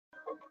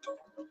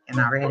And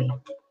not ready.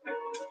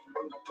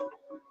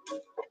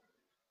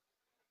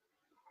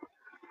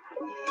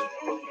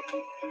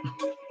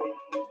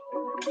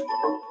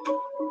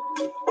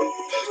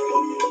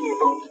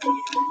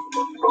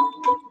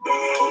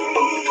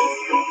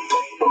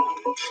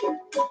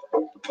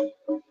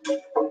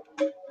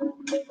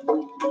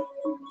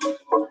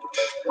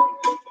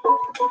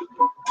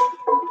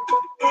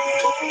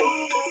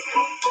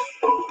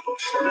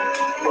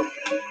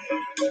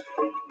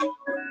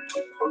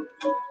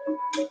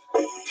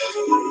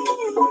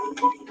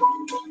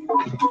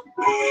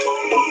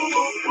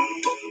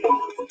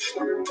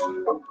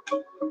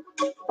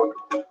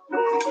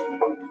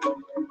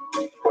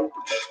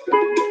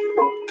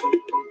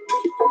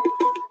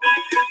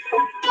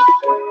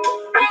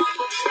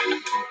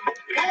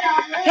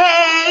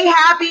 Hey,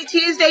 happy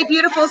Tuesday,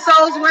 beautiful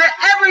souls,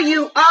 wherever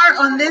you are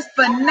on this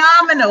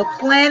phenomenal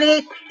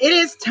planet. It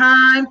is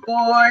time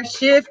for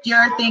Shift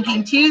Your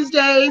Thinking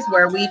Tuesdays,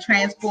 where we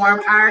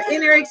transform our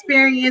inner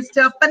experience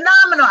to a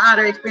phenomenal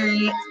outer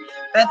experience.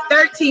 The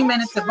 13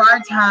 minutes of our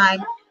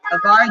time,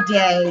 of our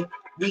day,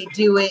 we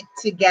do it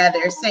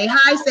together. Say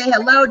hi, say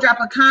hello, drop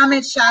a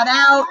comment, shout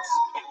out.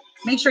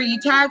 Make sure you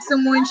tag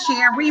someone,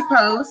 share,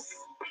 repost.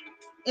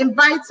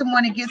 Invite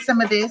someone to get some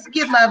of this.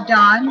 Get loved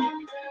on.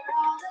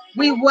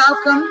 We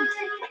welcome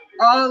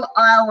all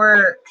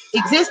our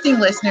existing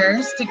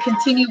listeners to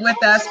continue with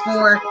us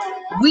for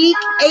week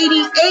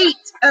 88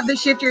 of the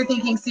Shift Your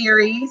Thinking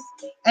series.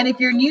 And if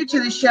you're new to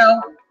the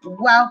show,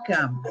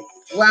 welcome.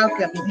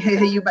 Welcome.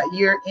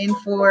 You're in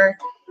for,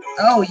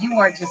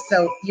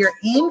 you're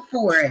in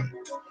for it.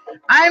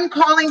 I'm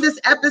calling this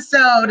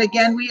episode,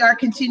 again, we are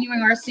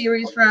continuing our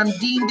series from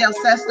Dean Del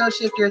Sesto,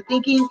 Shift Your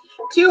Thinking,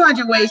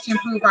 200 Ways to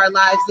Improve Our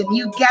Lives. And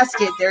you guessed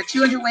it, there are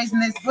 200 ways in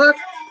this book,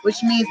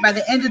 which means by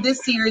the end of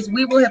this series,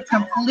 we will have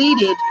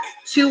completed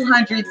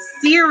 200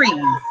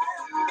 series.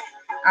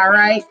 All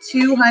right,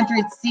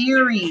 200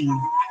 series,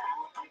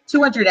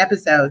 200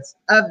 episodes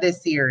of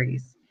this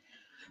series.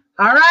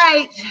 All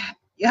right,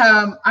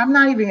 I'm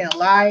not even gonna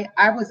lie.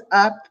 I was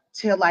up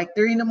till like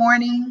 3 in the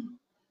morning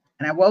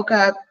and I woke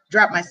up,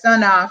 dropped my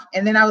son off,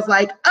 and then I was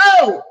like,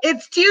 oh,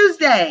 it's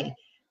Tuesday.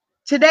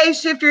 Today's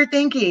Shift Your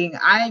Thinking.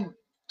 I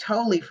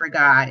totally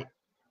forgot.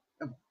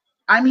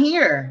 I'm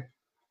here.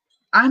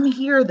 I'm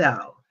here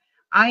though.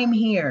 I am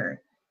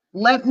here.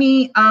 Let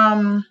me,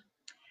 I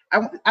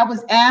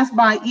was asked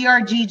by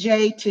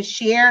ERGJ to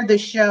share the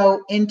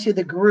show into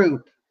the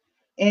group,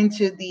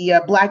 into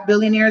the Black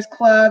Billionaires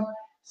Club.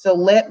 So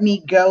let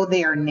me go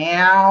there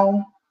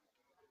now.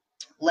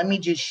 Let me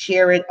just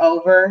share it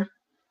over.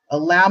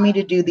 Allow me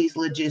to do these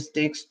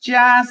logistics.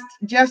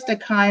 Just a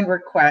kind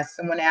request.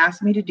 Someone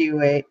asked me to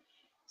do it.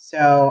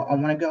 So I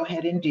want to go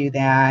ahead and do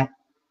that.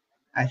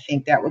 I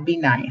think that would be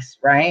nice,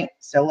 right?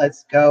 So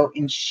let's go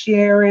and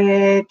share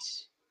it.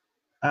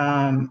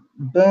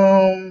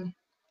 Boom.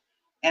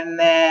 And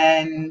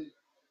then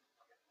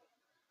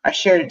I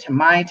shared it to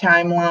my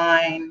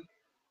timeline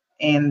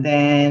and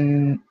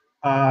then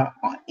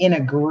in a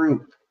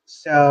group.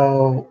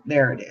 So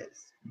there it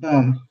is.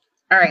 Boom.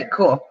 All right,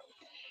 cool.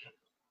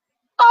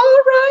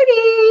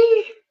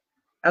 Alrighty.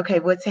 Okay,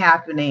 what's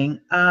happening?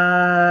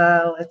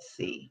 Let's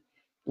see.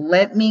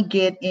 Let me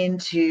get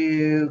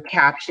into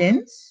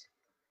captions.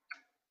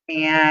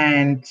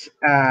 And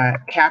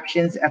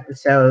captions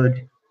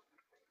episode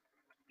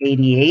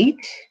 88,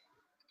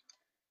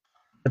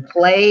 The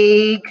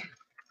Plague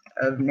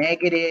of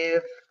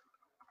Negative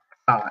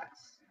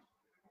Thoughts,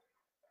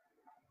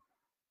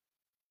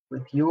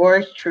 with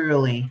yours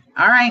truly.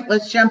 All right,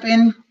 let's jump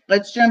in.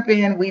 Let's jump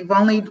in. We've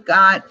only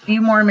got a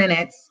few more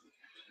minutes.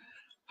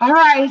 All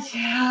right.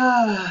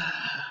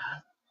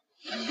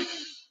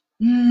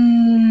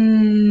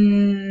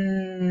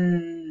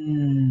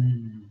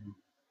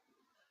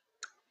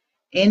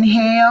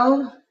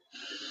 Inhale,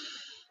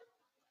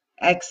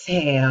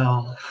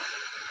 exhale.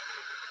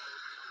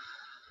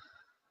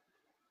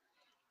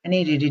 I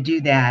needed to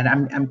do that.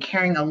 I'm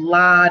carrying a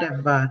lot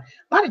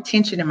of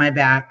tension in my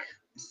back.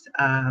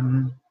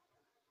 I'm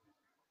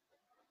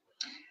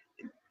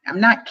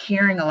not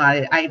carrying a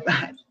lot.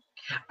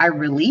 I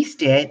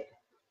released it.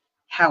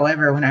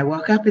 However, when I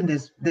woke up in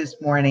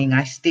this morning,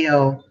 I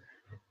still,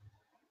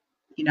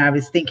 I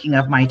was thinking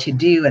of my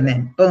to-do, and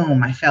then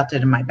boom, I felt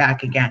it in my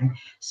back again.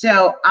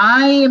 So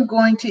I am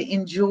going to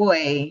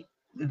enjoy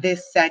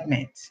this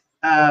segment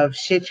of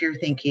Shift Your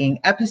Thinking.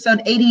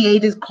 Episode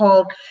 88 is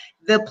called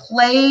The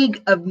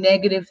Plague of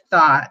Negative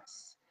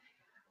Thoughts.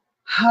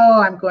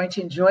 Oh, I'm going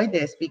to enjoy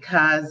this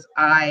because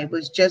I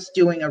was just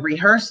doing a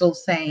rehearsal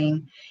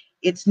saying,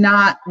 it's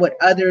not what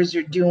others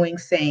are doing,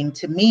 saying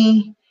to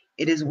me,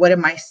 it is what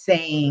am I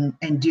saying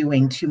and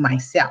doing to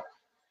myself.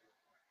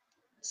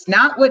 It's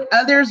not what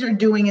others are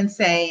doing and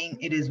saying,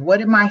 it is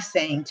what am I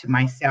saying to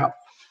myself.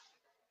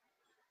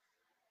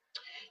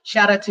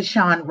 Shout out to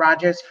Sean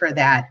Rogers for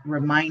that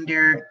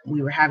reminder.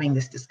 We were having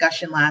this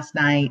discussion last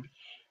night,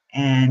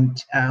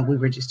 and we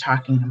were just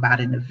talking about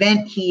an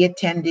event he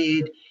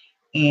attended.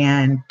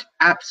 And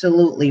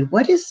absolutely,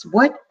 what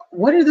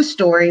are the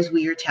stories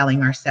we are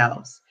telling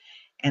ourselves?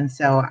 And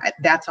so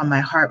that's on my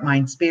heart,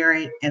 mind,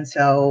 spirit. And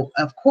so,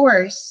 of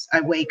course,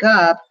 I wake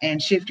up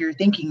and Shift Your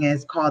Thinking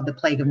is called The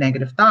Plague of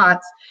Negative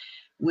Thoughts,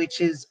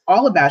 which is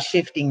all about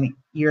shifting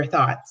your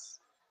thoughts.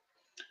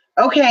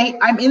 Okay,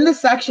 I'm in the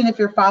section, if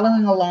you're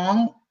following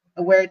along,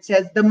 where it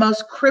says the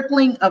most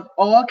crippling of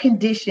all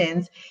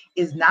conditions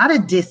is not a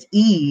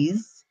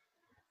dis-ease,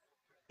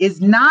 It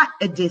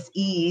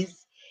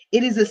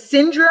is a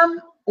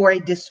syndrome or a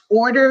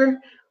disorder,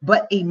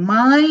 but a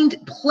mind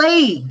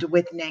plagued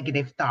with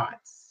negative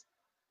thoughts.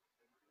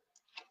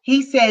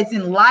 He says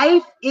in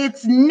life,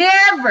 it's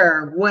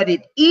never what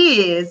it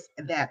is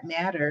that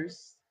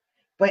matters,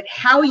 but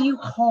how you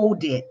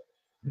hold it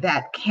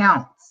that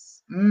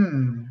counts.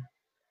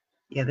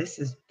 Yeah, this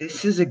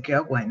is a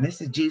good one.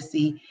 This is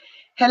juicy.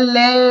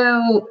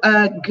 Hello,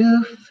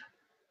 Goof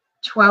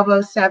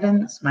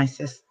 1207. It's my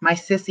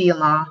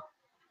sissy-in-law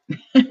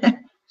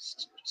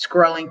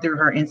scrolling through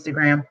her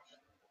Instagram.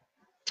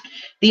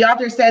 The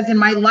author says, in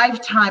my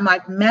lifetime,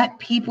 I've met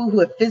people who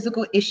have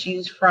physical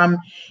issues from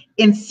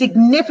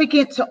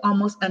insignificant to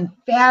almost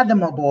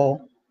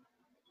unfathomable,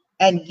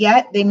 and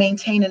yet they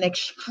maintain an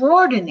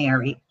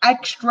extraordinary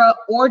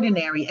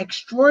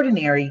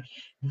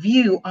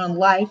view on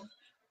life,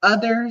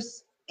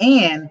 others,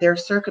 and their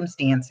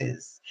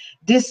circumstances.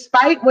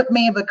 Despite what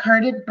may have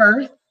occurred at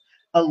birth,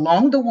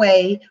 along the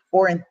way,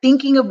 or in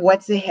thinking of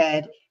what's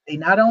ahead, they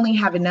not only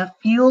have enough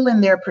fuel in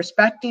their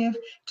perspective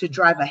to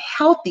drive a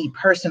healthy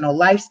personal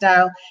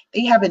lifestyle,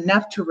 they have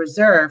enough to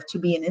reserve to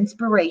be an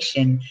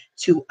inspiration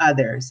to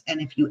others. And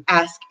if you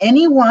ask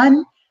any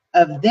one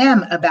of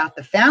them about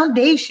the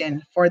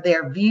foundation for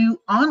their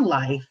view on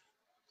life,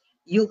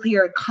 you'll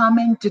hear a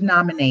common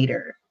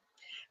denominator.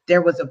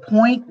 There was a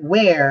point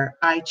where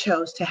I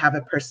chose to have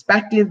a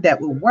perspective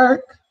that would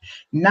work,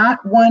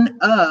 not one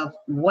of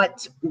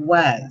what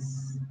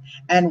was.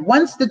 And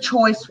once the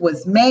choice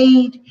was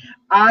made,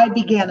 I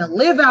began to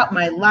live out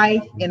my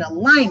life in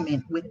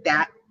alignment with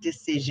that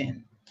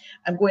decision.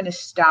 I'm going to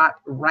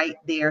stop right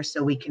there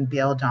so we can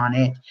build on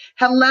it.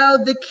 Hello,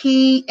 the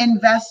key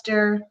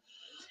investor.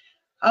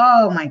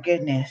 Oh my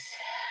goodness.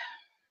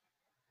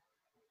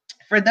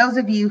 For those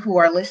of you who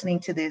are listening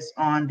to this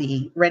on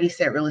the Ready,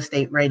 Set, Real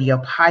Estate Radio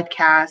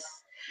podcast,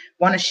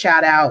 want to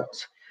shout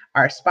out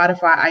our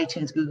Spotify,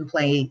 iTunes, Google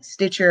Play,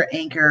 Stitcher,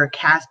 Anchor,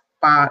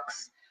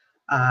 Castbox,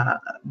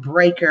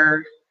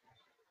 Breaker.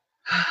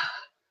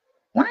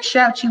 Want to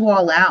shout you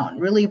all out.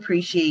 Really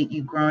appreciate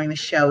you growing the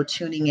show,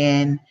 tuning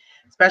in,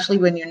 especially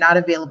when you're not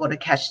available to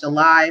catch the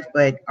live,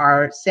 but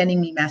are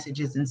sending me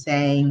messages and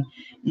saying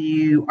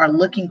you are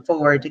looking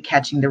forward to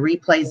catching the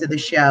replays of the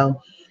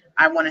show.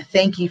 I want to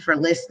thank you for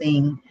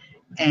listening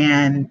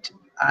and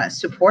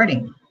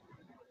supporting.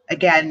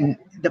 Again,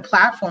 the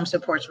platform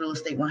supports Real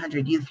Estate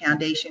 100 Youth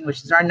Foundation,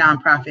 which is our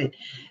nonprofit,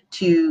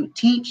 to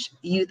teach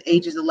youth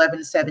ages 11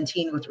 to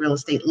 17 with real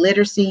estate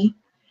literacy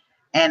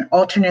and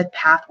alternate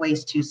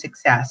pathways to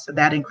success. So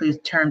that includes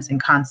terms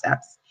and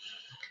concepts.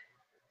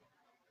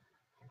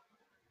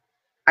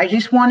 I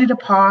just wanted to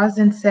pause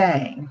and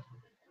say,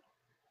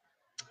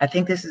 I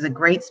think this is a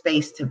great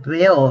space to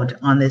build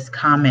on this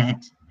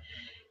comment.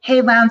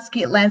 Hey,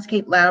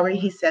 Landscape Lowry,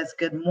 he says,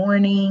 good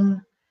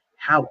morning.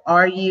 How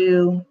are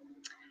you?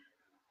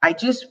 I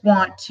just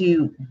want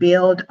to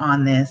build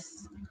on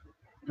this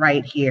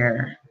right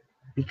here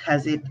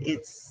because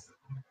it's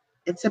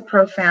a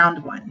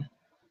profound one.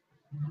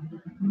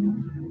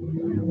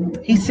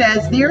 He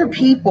says, there are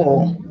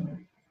people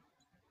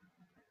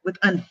with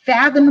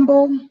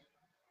unfathomable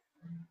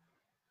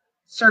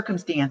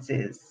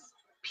circumstances,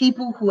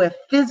 people who have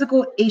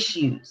physical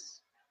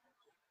issues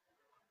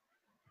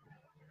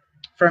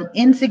from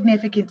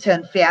insignificant to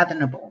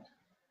unfathomable.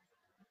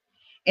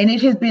 And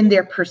it has been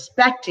their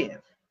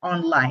perspective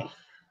on life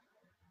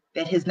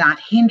that has not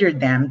hindered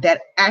them,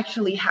 that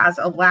actually has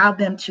allowed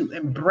them to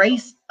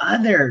embrace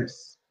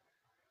others.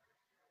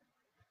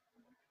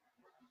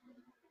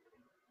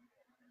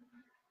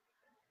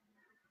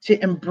 To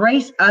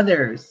embrace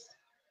others.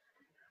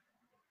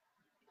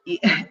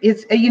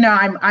 It's, you know,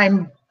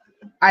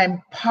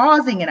 I'm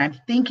pausing and I'm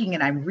thinking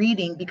and I'm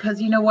reading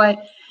because you know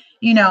what,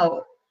 you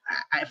know,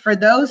 for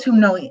those who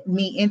know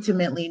me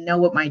intimately know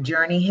what my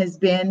journey has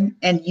been,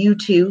 and you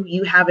too,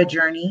 you have a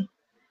journey,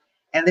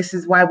 and this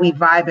is why we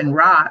vibe and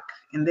rock,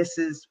 and this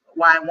is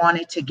why I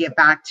wanted to get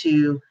back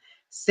to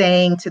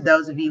saying to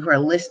those of you who are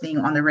listening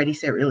on the Ready,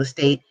 Set, Real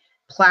Estate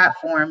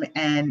platform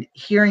and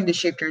hearing the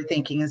Shift Your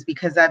Thinking is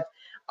because I've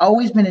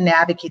always been an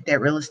advocate that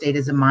real estate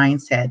is a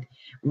mindset.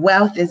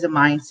 Wealth is a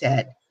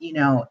mindset. You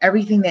know,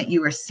 everything that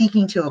you are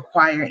seeking to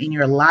acquire in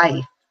your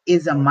life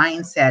is a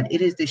mindset.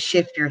 It is the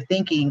shift your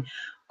thinking,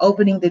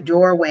 opening the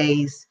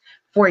doorways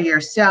for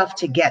yourself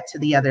to get to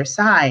the other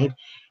side.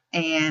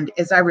 And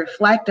as I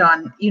reflect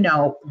on, you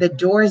know, the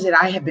doors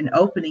that I have been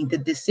opening, the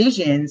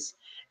decisions,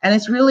 and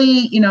it's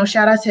really, you know,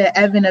 shout out to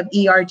Evan of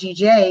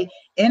ERGJ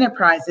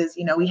Enterprises.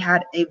 You know, we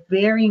had a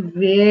very,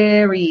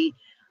 very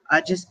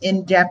just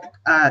in-depth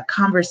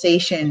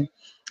conversation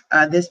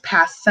this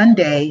past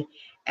Sunday,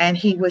 and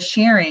he was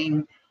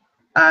sharing,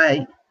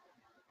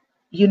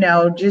 you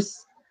know,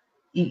 just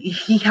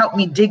he helped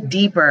me dig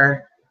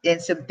deeper in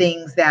some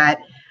things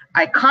that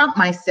I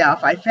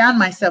found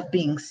myself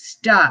being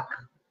stuck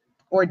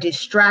or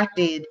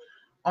distracted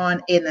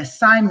on an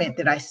assignment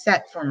that I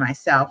set for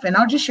myself. And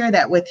I'll just share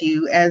that with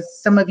you.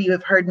 As some of you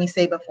have heard me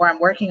say before, I'm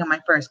working on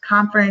my first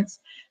conference,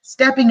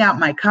 stepping out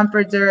my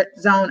comfort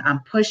zone.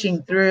 I'm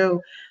pushing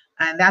through.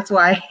 And that's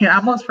why I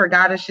almost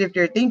forgot to shift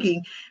your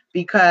thinking,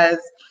 because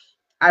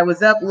I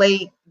was up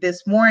late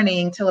this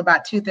morning till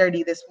about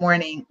 2:30 this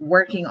morning,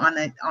 working on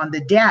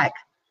the deck,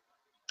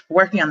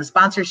 working on the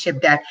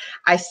sponsorship deck.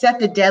 I set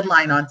the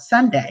deadline on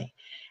Sunday.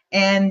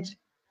 And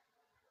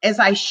as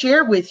I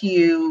share with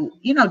you,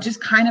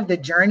 just kind of the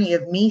journey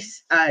of me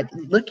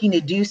looking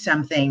to do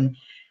something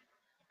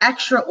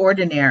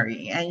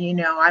extraordinary.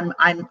 And,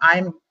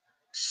 I'm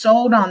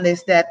sold on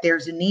this, that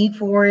there's a need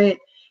for it.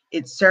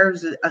 It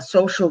serves a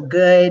social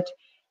good.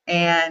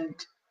 And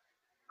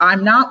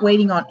I'm not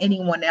waiting on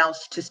anyone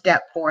else to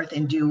step forth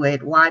and do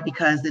it. Why?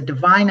 Because the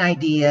divine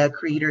idea,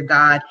 Creator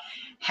God,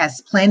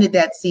 has planted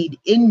that seed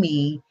in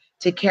me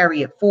to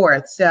carry it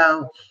forth.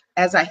 So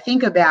as I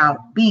think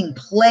about being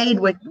plagued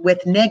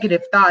with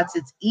negative thoughts,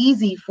 it's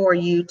easy for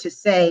you to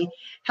say,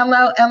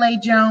 hello, L.A.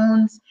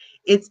 Jones.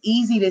 It's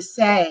easy to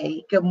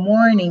say, good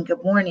morning,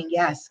 good morning.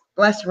 Yes,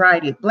 blessed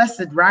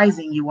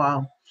rising, you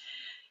all.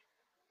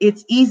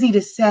 It's easy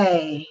to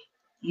say,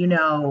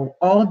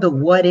 all the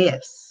what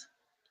ifs.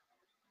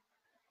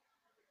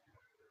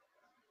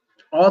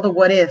 All the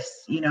what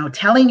ifs,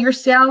 telling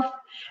yourself,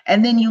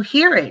 and then you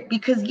hear it,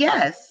 because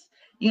yes,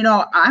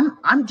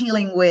 I'm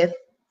dealing with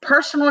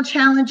personal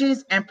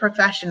challenges and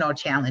professional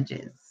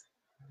challenges.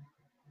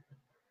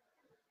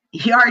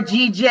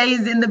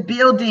 GJ's in the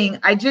building.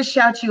 I just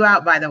shout you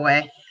out, by the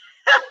way.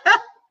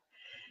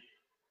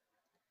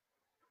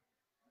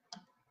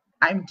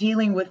 I'm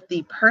dealing with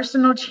the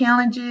personal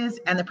challenges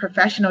and the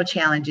professional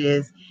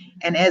challenges.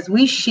 And as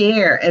we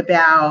share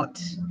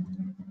about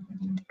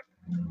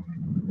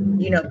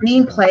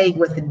being plagued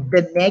with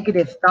the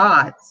negative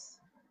thoughts,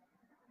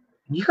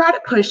 you got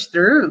to push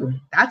through.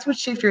 That's what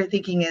Shift Your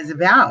Thinking is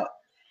about.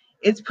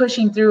 It's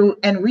pushing through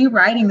and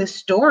rewriting the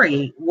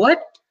story.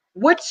 What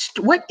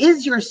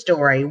is your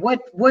story?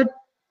 What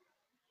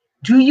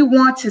do you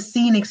want to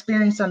see and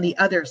experience on the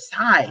other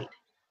side?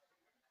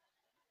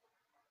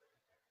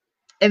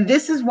 And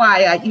this is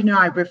why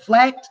I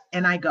reflect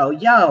and I go,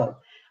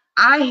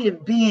 I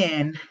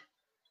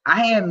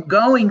am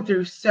going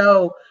through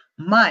so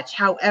much.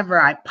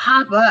 However, I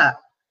pop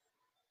up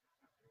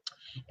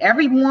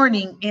every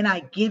morning and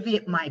I give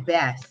it my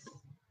best.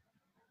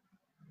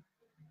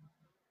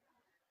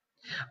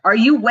 Are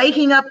you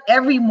waking up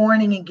every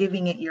morning and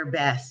giving it your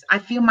best? I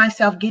feel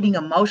myself getting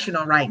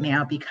emotional right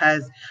now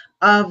because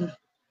of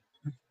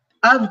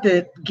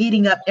the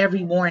getting up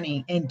every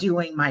morning and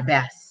doing my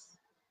best.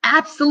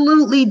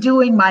 Absolutely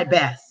doing my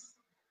best.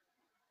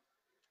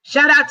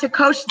 Shout out to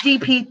Coach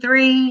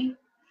DP3.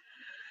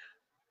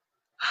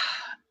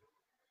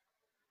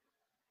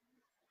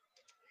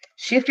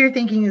 Shift Your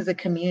Thinking is a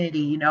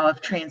community,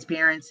 of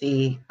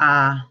transparency.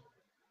 And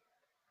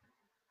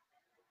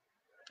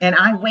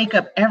I wake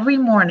up every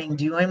morning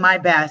doing my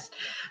best,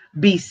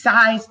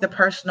 besides the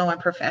personal and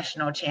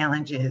professional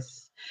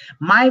challenges.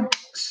 My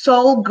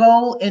sole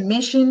goal and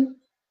mission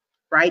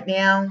right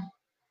now,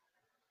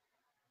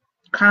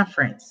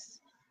 conference,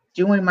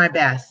 doing my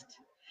best,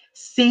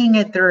 seeing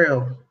it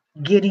through,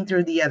 getting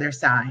through the other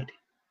side.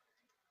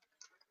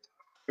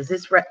 Is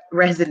this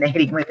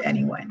resonating with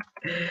anyone?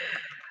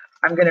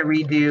 I'm going to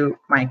redo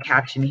my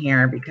caption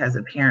here because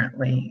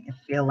apparently I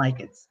feel like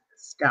it's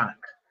stuck.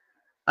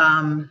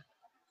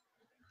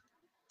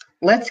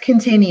 Let's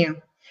continue.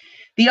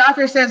 The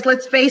author says,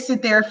 let's face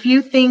it, there are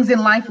few things in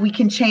life we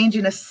can change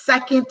in a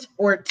second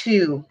or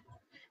two,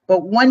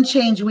 but one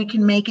change we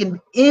can make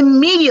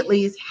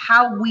immediately is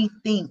how we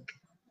think.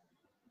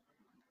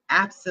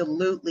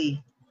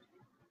 Absolutely.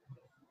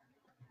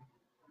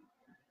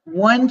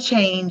 One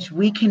change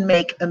we can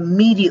make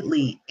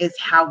immediately is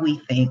how we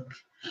think.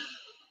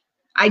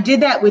 I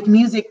did that with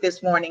music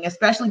this morning,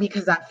 especially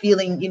because I'm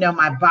feeling,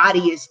 my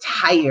body is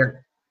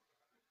tired.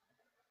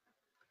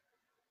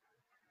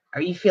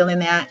 Are you feeling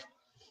that?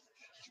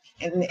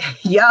 And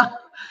yeah,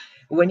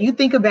 when you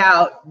think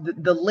about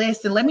the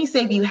list, and let me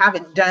say, if you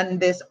haven't done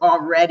this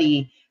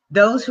already,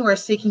 those who are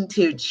seeking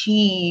to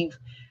achieve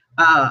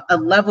a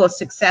level of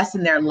success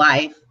in their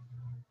life,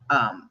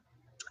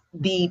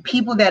 the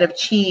people that have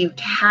achieved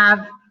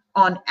have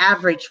on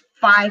average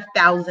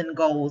 5,000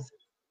 goals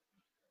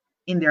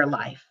in their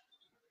life.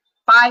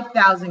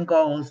 5,000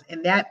 goals,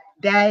 and that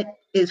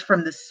is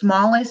from the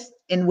smallest,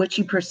 in which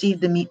you perceive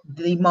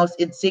the most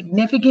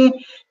insignificant,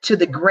 to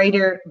the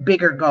greater,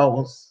 bigger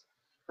goals,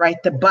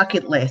 right? The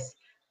bucket list,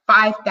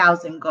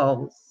 5,000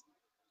 goals.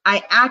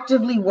 I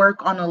actively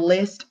work on a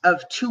list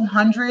of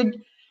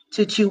 200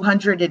 to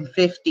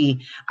 250.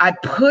 I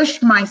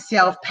pushed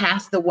myself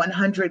past the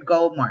 100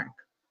 goal mark.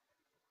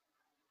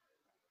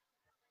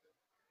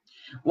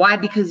 Why?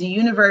 Because the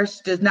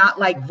universe does not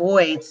like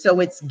voids.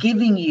 So it's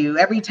giving you,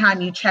 every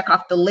time you check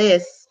off the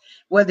list,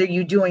 whether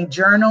you're doing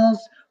journals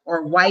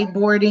or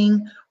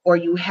whiteboarding, or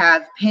you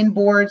have pin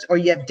boards, or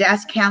you have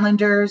desk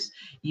calendars,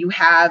 you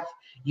have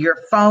your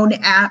phone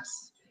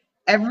apps,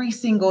 every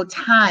single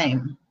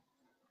time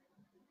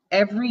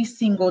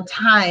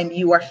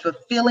you are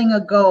fulfilling a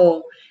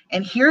goal.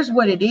 And here's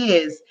what it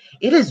is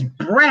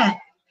breath.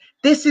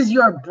 This is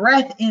your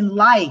breath in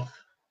life.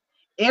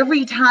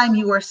 Every time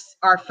you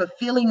are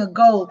fulfilling a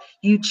goal,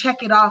 you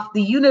check it off.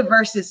 The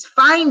universe is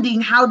finding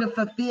how to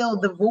fulfill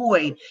the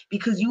void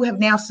because you have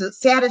now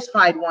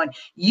satisfied one.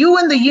 You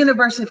and the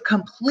universe have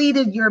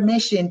completed your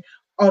mission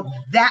of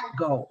that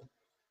goal.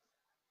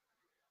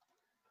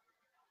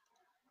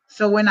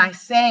 So when I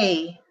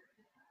say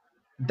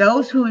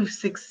those who have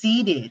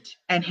succeeded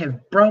and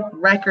have broke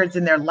records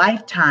in their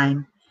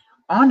lifetime,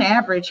 on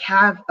average,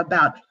 have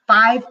about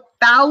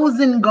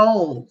 5,000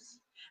 goals.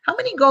 How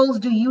many goals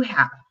do you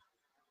have?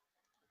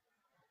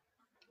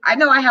 I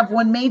know I have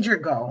one major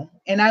goal,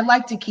 and I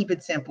like to keep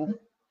it simple.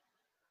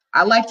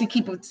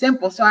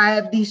 So I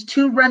have these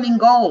two running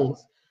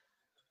goals.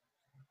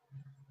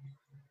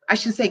 I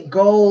should say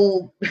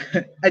goal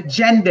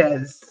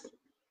agendas.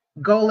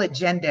 Goal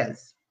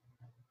agendas.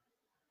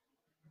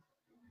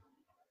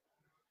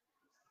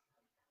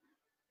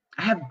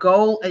 I have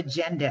goal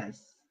agendas.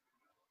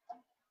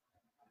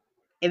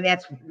 And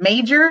that's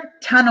major,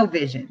 tunnel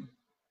vision.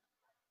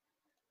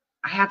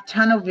 I have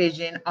tunnel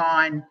vision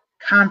on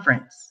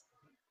conference.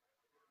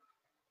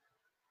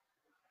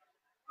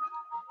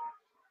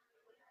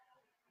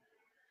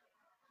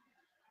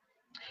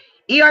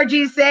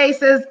 ERG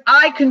says,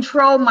 I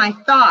control my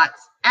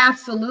thoughts.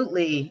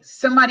 Absolutely.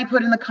 Somebody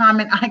put in the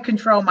comment, I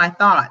control my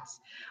thoughts.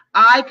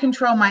 I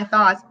control my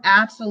thoughts.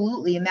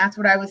 Absolutely. And that's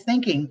what I was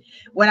thinking.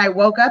 When I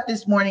woke up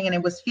this morning and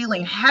it was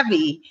feeling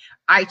heavy,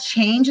 I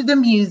changed the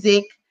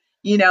music,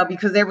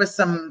 because there was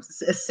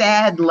a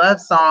sad love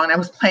song I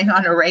was playing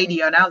on the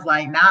radio. And I was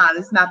like, nah,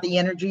 this is not the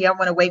energy I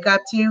want to wake up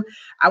to.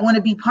 I want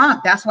to be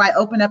pumped. That's why I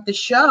opened up the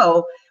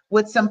show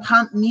with some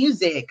pump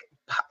music.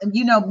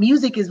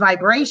 Music is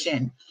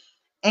vibration.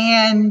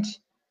 And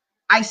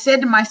I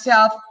said to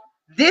myself,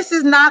 this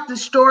is not the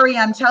story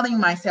I'm telling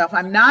myself.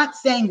 I'm not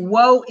saying,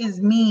 woe is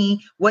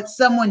me, what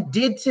someone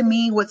did to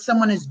me, what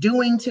someone is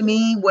doing to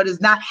me, what is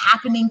not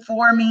happening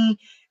for me.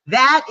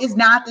 That is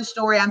not the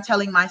story I'm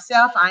telling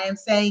myself. I am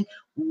saying,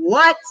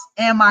 what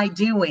am I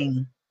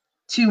doing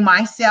to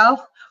myself?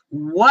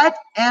 What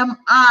am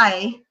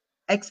I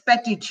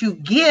expected to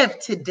give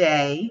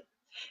today?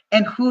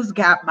 And who's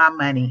got my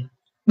money?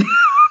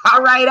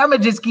 All right, I'm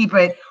going to just keep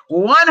it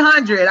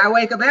 100. I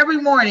wake up every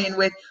morning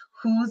with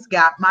who's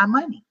got my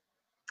money.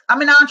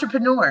 I'm an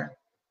entrepreneur.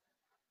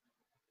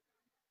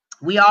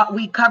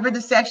 We covered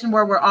the section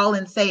where we're all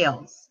in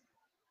sales.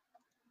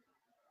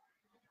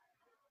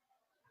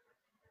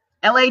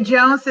 LA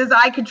Jones says,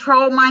 I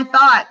control my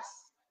thoughts.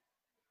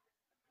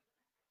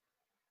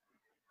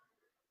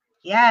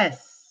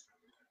 Yes,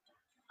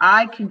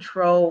 I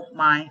control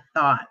my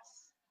thoughts.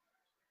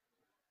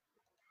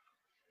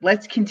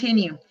 Let's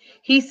continue.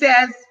 He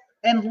says,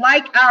 and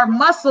like our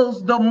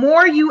muscles, the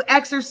more you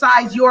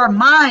exercise your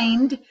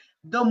mind,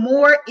 the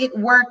more it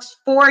works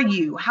for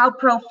you. How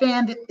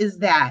profound is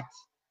that?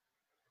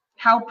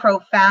 How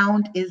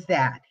profound is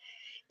that?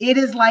 It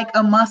is like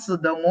a muscle.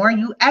 The more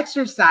you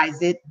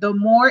exercise it, the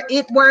more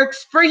it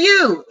works for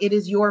you. It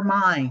is your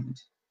mind.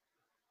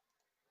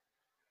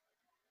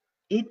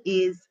 It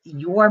is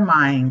your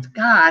mind.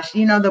 Gosh,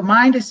 the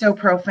mind is so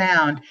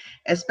profound,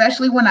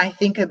 especially when I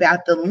think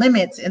about the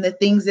limits and the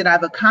things that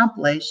I've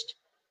accomplished.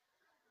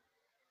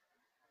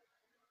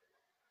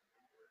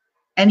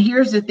 And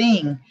here's the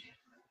thing.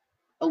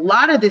 A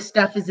lot of this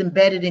stuff is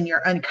embedded in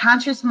your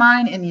unconscious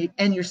mind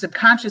and your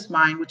subconscious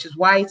mind, which is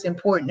why it's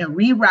important to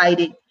rewrite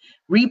it,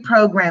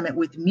 reprogram it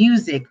with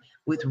music,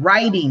 with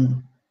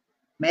writing,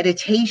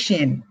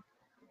 meditation.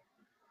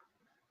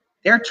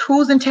 There are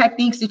tools and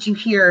techniques that you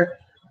hear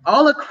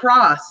all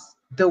across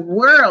the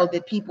world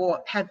that people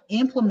have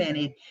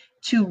implemented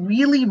to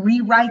really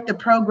rewrite the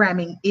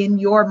programming in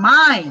your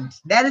mind.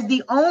 That is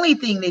the only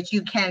thing that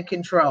you can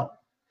control,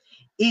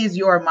 is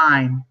your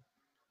mind.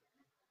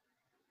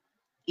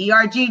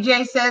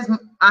 ERGJ says,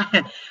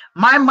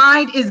 my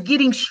mind is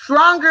getting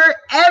stronger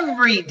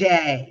every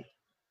day.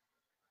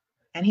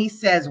 And he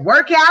says,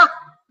 work out,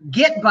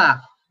 get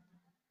buff.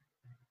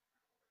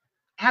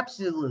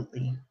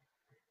 Absolutely.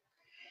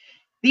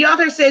 The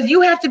author says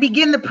you have to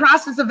begin the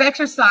process of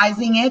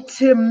exercising it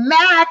to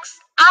max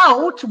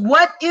out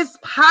what is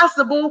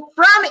possible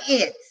from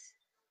it.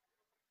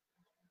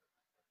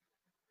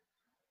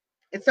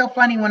 It's so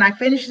funny when I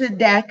finished the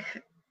deck,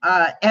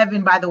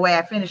 Evan, by the way,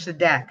 I finished the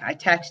deck. I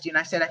texted you and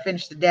I said, I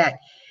finished the deck.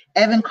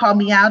 Evan called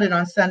me out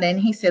on Sunday and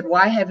he said,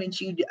 why haven't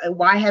you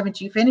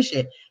finished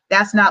it?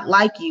 That's not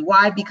like you.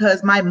 Why?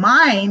 Because my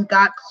mind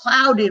got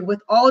clouded with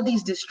all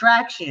these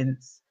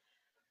distractions.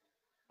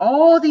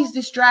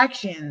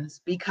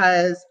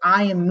 Because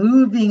I am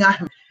moving,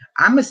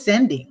 I'm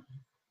ascending.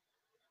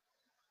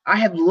 I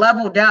have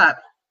leveled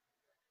up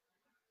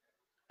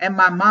and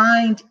my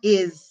mind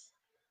is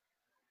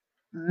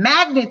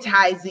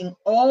magnetizing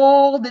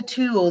all the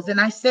tools. And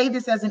I say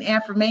this as an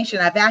affirmation.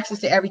 I have access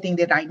to everything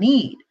that I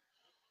need.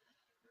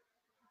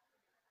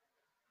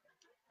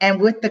 And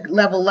with the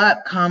level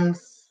up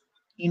comes,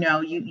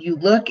 you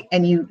look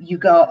and you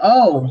go,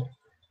 oh,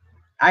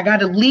 I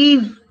got to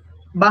leave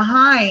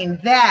behind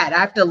that. I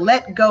have to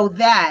let go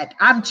that.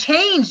 I'm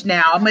changed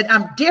now.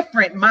 I'm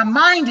different. My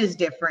mind is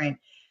different.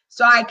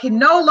 So I can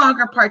no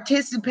longer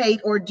participate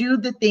or do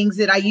the things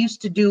that I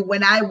used to do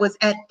when I was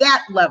at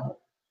that level.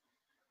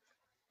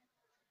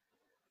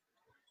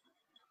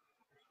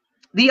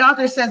 The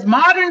author says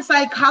modern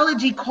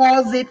psychology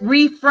calls it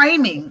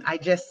reframing. I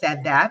just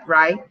said that,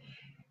 right?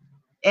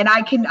 And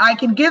I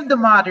can give the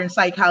modern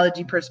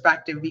psychology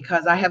perspective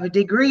because I have a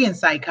degree in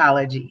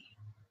psychology.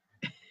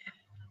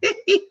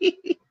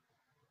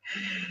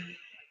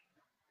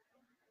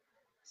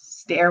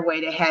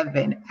 Stairway to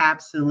heaven,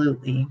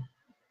 absolutely.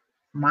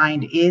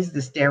 Mind is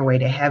the stairway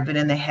to heaven,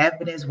 and the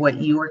heaven is what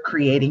you are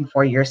creating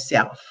for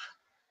yourself.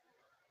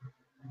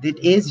 This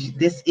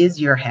is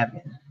your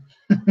heaven.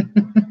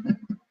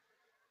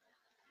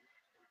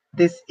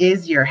 This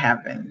is your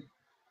heaven.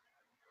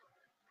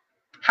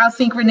 How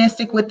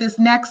synchronistic with this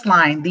next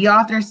line. The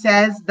author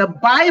says the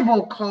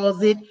Bible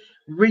calls it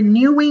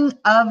renewing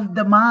of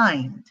the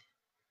mind.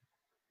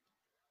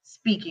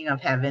 Speaking of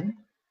heaven,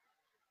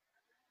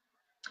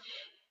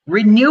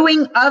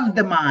 renewing of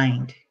the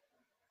mind.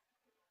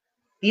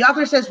 The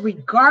author says,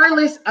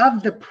 regardless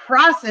of the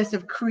process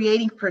of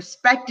creating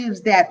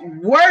perspectives that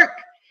work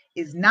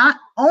is not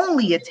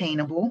only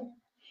attainable,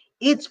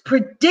 it's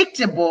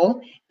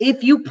predictable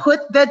if you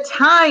put the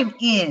time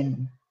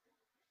in.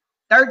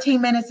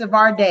 13 minutes of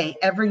our day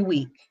every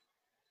week.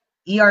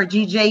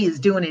 ERGJ is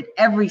doing it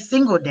every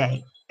single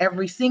day,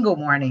 every single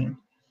morning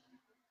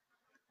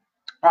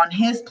on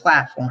his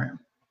platform.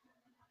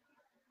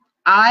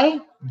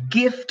 I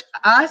gift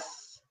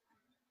us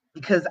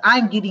because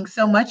I'm getting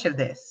so much of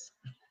this.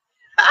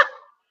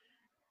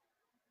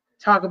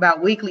 Talk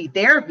about weekly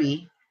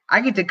therapy.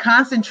 I get to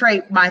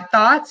concentrate my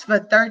thoughts for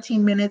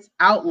 13 minutes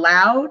out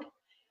loud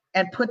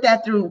and put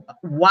that through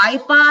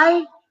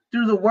Wi-Fi,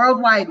 through the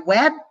World Wide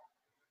Web.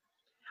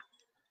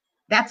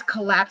 That's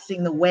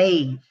collapsing the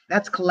wave.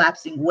 That's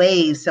collapsing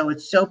waves. So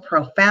it's so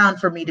profound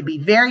for me to be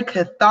very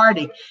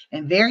cathartic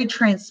and very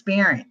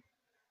transparent.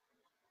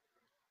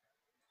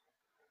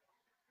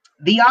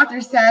 The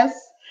author says,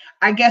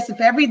 I guess if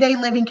everyday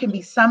living can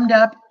be summed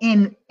up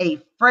in a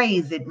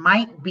phrase, it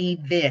might be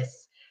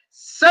this: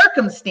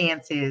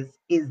 circumstances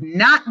is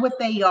not what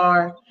they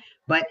are,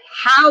 but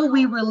how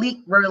we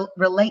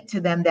relate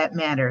to them that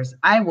matters.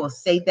 I will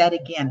say that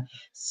again.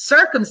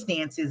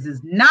 Circumstances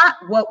is not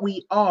what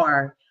we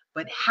are,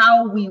 but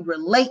how we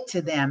relate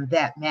to them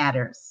that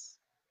matters.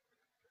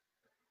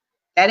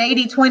 That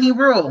 80-20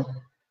 rule.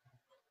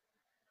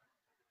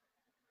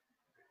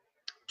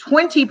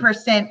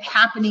 20%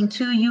 happening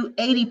to you,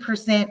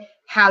 80%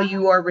 how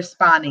you are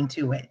responding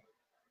to it.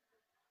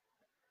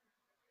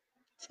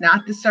 It's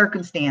not the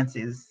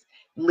circumstances,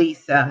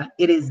 Lisa.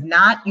 It is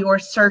not your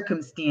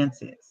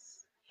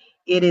circumstances.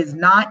 It is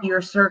not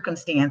your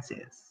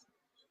circumstances.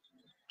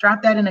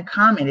 Drop that in a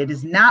comment. It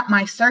is not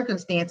my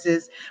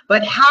circumstances,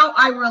 but how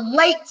I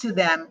relate to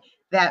them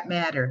that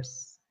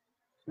matters.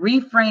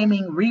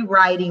 Reframing,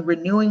 rewriting,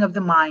 renewing of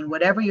the mind,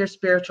 whatever your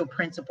spiritual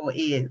principle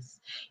is.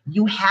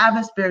 You have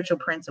a spiritual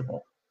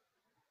principle,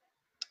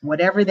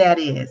 whatever that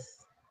is.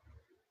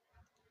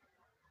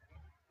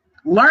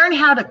 Learn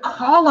how to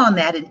call on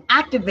that and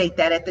activate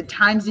that at the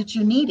times that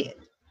you need it.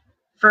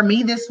 For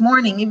me this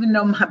morning, even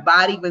though my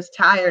body was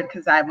tired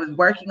because I was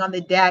working on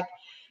the deck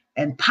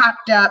and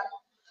popped up,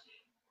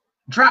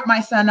 dropped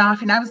my son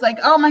off, and I was like,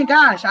 oh my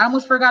gosh, I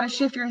almost forgot to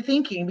shift your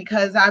thinking,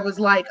 because I was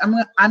like,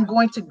 I'm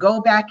going to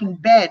go back in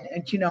bed,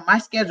 and my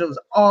schedule is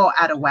all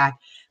out of whack.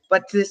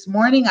 But this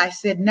morning I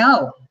said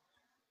no.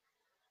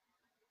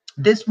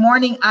 This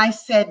morning I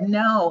said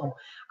no.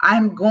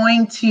 I'm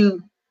going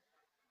to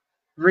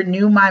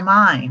renew my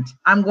mind.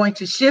 I'm going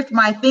to shift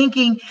my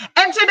thinking.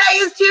 And today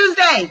is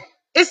Tuesday.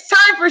 It's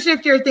time for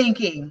Shift Your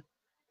Thinking.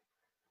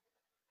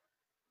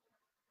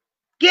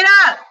 Get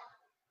up.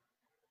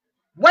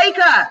 Wake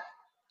up.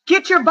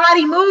 Get your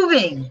body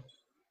moving.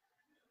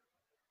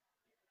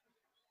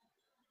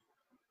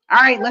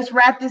 All right, let's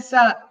wrap this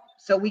up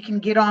so we can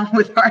get on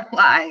with our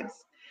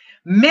lives.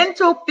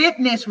 Mental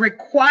fitness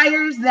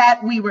requires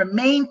that we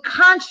remain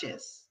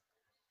conscious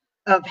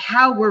of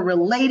how we're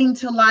relating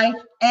to life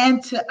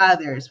and to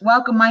others.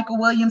 Welcome, Michael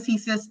Williams. He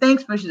says,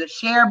 thanks for the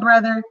share,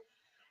 brother.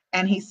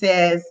 And he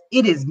says,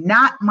 it is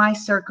not my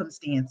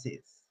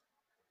circumstances.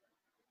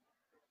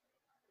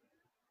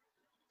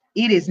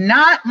 It is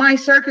not my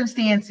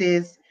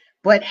circumstances,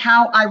 but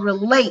how I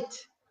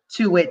relate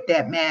to it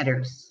that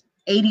matters.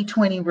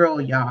 80-20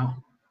 rule, y'all.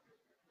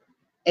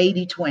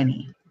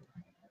 80-20.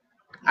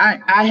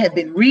 I have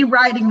been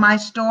rewriting my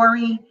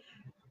story,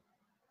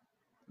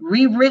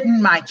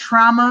 rewritten my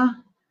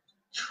trauma,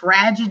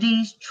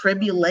 tragedies,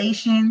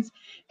 tribulations,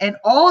 and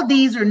all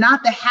these are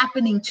not the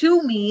happening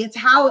to me. It's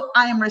how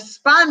I am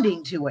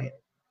responding to it.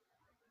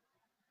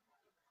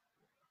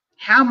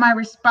 How am I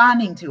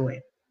responding to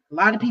it? A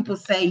lot of people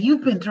say,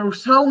 you've been through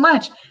so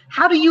much.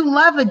 How do you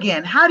love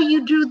again? How do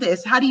you do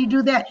this? How do you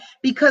do that?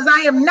 Because I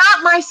am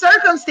not my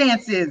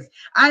circumstances.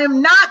 I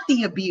am not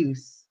the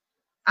abuse.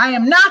 I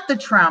am not the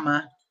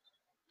trauma.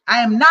 I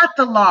am not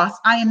the loss.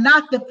 I am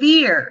not the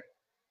fear.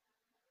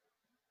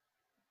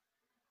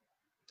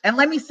 And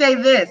let me say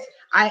this,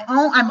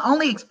 I'm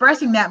only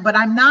expressing that, but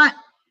I'm not,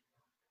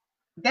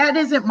 that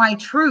isn't my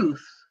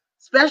truth,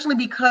 especially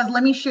because,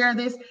 let me share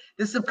this,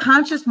 the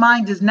subconscious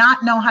mind does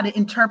not know how to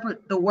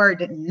interpret the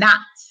word not.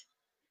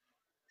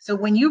 So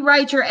when you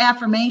write your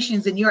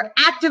affirmations and you're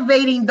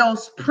activating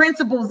those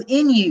principles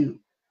in you,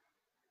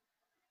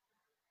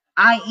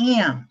 I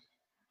am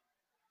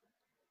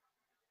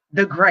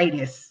the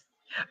greatest.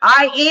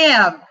 I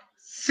am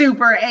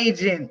super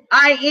agent.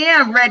 I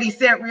am ready,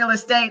 set, real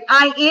estate.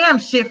 I am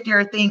shift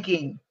your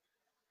thinking.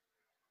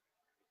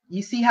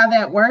 You see how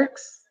that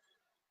works?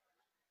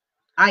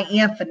 I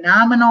am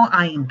phenomenal.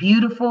 I am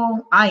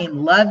beautiful. I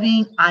am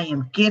loving. I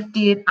am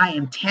gifted. I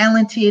am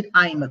talented.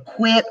 I am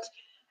equipped.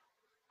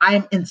 I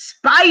am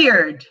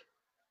inspired.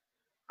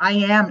 I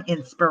am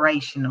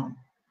inspirational.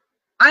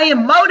 I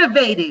am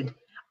motivated.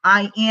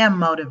 I am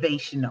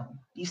motivational.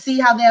 You see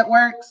how that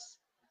works?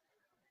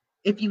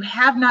 If you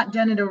have not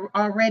done it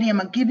already, I'm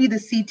going to give you the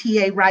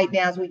CTA right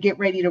now as we get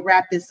ready to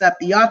wrap this up.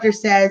 The author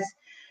says,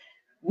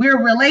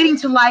 we're relating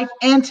to life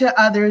and to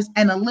others,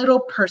 and a little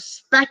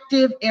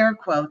perspective, air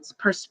quotes,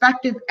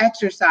 perspective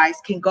exercise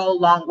can go a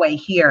long way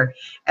here.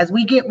 As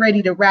we get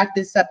ready to wrap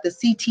this up, the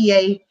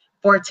CTA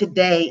for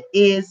today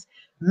is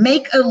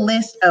make a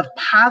list of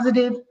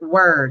positive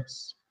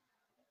words.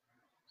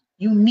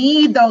 You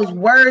need those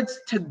words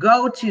to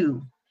go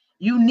to.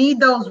 You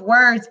need those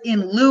words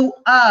in lieu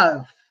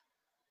of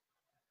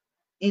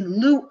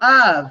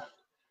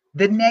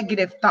the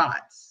negative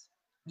thoughts.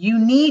 You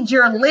need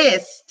your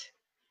list.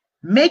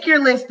 Make your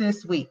list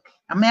this week.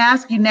 I'm going to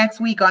ask you next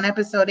week on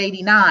episode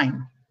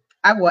 89.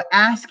 I will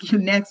ask you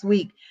next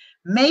week.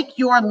 Make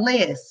your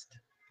list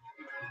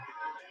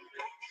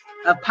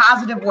of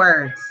positive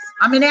words.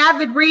 I'm an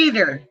avid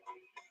reader.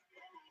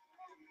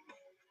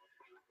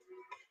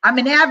 And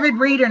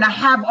I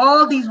have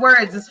all these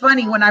words. It's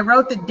funny, when I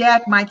wrote the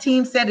deck, my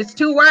team said it's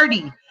too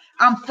wordy.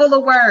 I'm full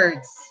of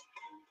words.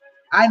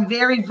 I'm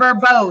very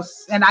verbose,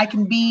 and I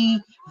can be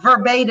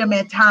verbatim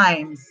at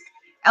times.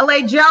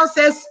 L.A. Jones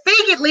says,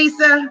 speak it,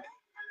 Lisa.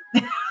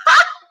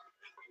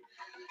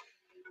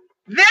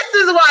 This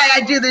is why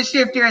I do the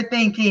shift your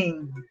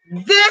thinking.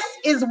 This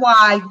is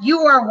why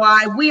you are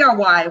why, we are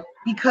why,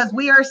 because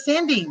we are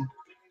ascending.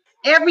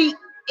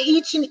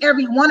 Each and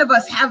every one of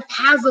us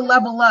has a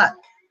level up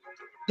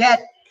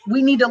that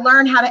we need to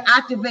learn how to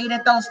activate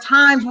at those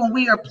times when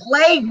we are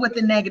plagued with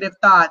the negative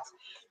thoughts,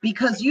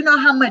 because you know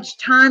how much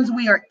times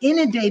we are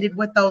inundated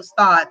with those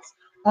thoughts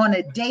on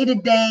a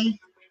day-to-day,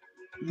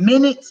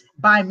 minute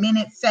by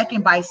minute,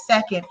 second by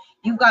second.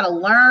 You've got to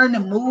learn to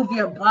move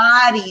your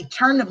body,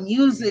 turn the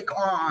music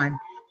on,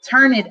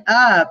 turn it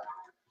up.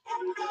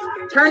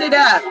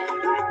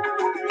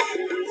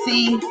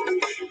 See?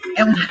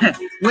 And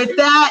with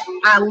that,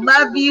 I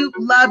love you,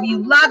 love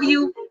you, love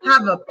you.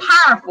 Have a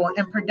powerful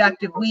and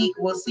productive week.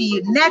 We'll see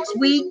you next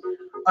week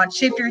on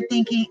Shift Your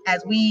Thinking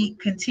as we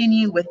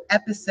continue with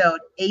episode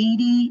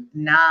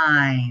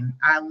 89.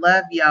 I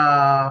love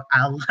y'all.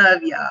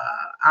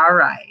 All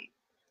right.